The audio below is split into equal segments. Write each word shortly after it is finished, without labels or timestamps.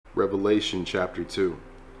Revelation chapter 2.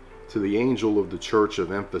 To the angel of the church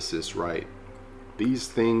of Ephesus write, These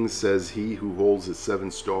things says he who holds the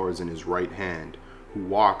 7 stars in his right hand, who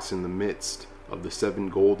walks in the midst of the 7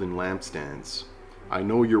 golden lampstands. I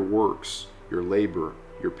know your works, your labor,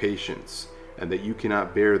 your patience, and that you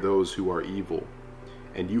cannot bear those who are evil.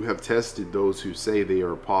 And you have tested those who say they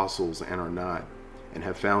are apostles and are not, and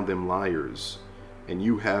have found them liars. And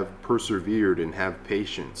you have persevered and have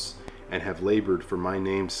patience, and have labored for my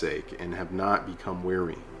name's sake, and have not become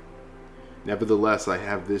weary. Nevertheless, I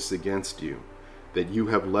have this against you, that you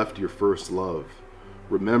have left your first love.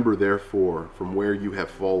 Remember therefore from where you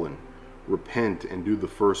have fallen, repent and do the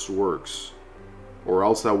first works, or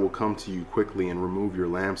else I will come to you quickly and remove your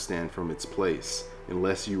lampstand from its place,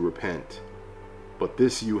 unless you repent. But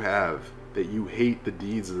this you have, that you hate the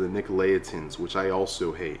deeds of the Nicolaitans, which I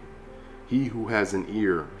also hate. He who has an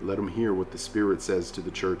ear, let him hear what the Spirit says to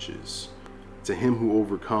the churches. To him who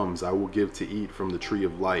overcomes, I will give to eat from the tree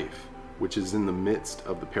of life, which is in the midst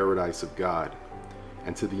of the paradise of God.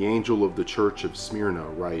 And to the angel of the church of Smyrna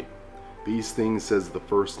write, These things says the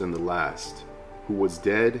first and the last, who was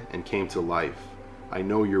dead and came to life. I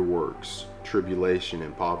know your works, tribulation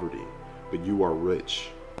and poverty, but you are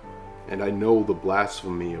rich. And I know the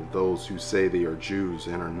blasphemy of those who say they are Jews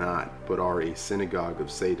and are not, but are a synagogue of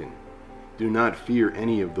Satan. Do not fear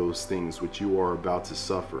any of those things which you are about to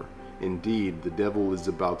suffer. Indeed, the devil is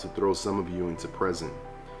about to throw some of you into prison,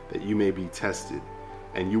 that you may be tested,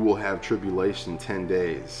 and you will have tribulation 10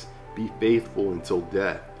 days. Be faithful until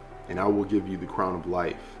death, and I will give you the crown of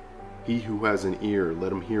life. He who has an ear,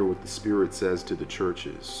 let him hear what the Spirit says to the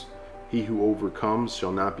churches. He who overcomes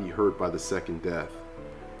shall not be hurt by the second death.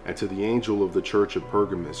 And to the angel of the church of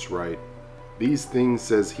Pergamos write, These things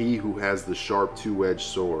says he who has the sharp 2-edged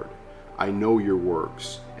sword. I know your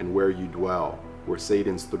works, and where you dwell, where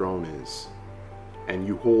Satan's throne is. And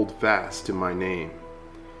you hold fast to my name,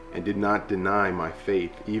 and did not deny my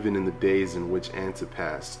faith, even in the days in which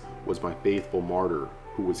Antipas was my faithful martyr,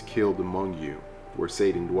 who was killed among you, where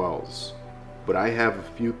Satan dwells. But I have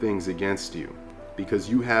a few things against you, because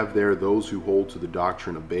you have there those who hold to the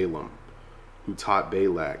doctrine of Balaam, who taught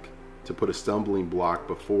Balak to put a stumbling block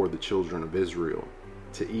before the children of Israel,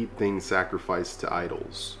 to eat things sacrificed to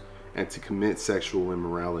idols, and to commit sexual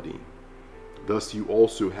immorality. Thus you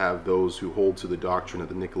also have those who hold to the doctrine of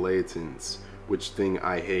the Nicolaitans, which thing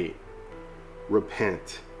I hate.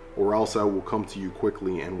 Repent, or else I will come to you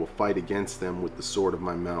quickly and will fight against them with the sword of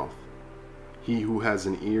my mouth. He who has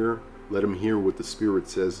an ear, let him hear what the Spirit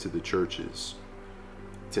says to the churches.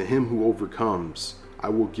 To him who overcomes, I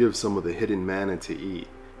will give some of the hidden manna to eat,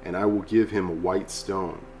 and I will give him a white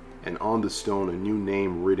stone, and on the stone a new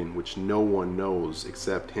name written which no one knows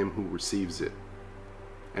except him who receives it.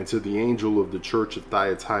 And to the angel of the church of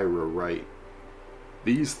Thyatira write,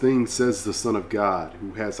 These things says the Son of God,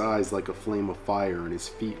 who has eyes like a flame of fire and his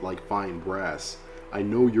feet like fine brass. I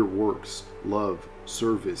know your works, love,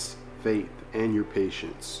 service, faith, and your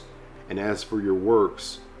patience. And as for your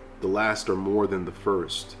works, the last are more than the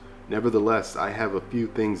first. Nevertheless, I have a few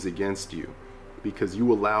things against you, because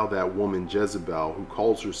you allow that woman Jezebel, who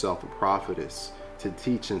calls herself a prophetess, to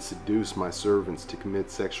teach and seduce my servants to commit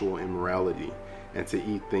sexual immorality and to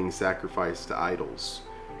eat things sacrificed to idols.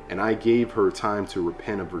 And I gave her time to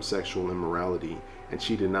repent of her sexual immorality, and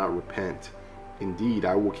she did not repent. Indeed,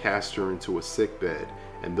 I will cast her into a sickbed,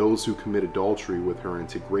 and those who commit adultery with her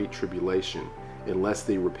into great tribulation, unless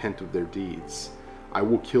they repent of their deeds. I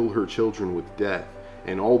will kill her children with death,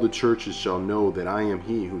 and all the churches shall know that I am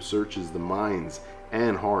he who searches the minds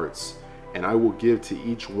and hearts, and I will give to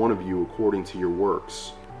each one of you according to your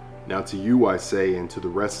works. Now to you I say, and to the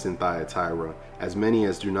rest in Thyatira, as many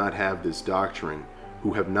as do not have this doctrine,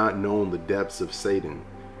 who have not known the depths of Satan,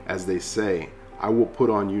 as they say, I will put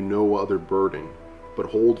on you no other burden, but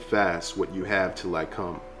hold fast what you have till I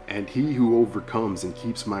come. And he who overcomes and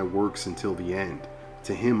keeps my works until the end,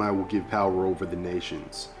 to him I will give power over the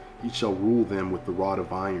nations. He shall rule them with the rod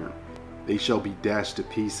of iron. They shall be dashed to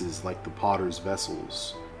pieces like the potter's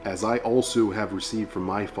vessels, as I also have received from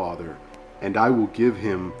my Father, and I will give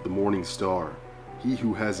him the morning star. He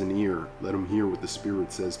who has an ear, let him hear what the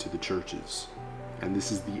Spirit says to the churches. And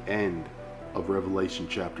this is the end of Revelation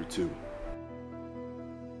chapter 2.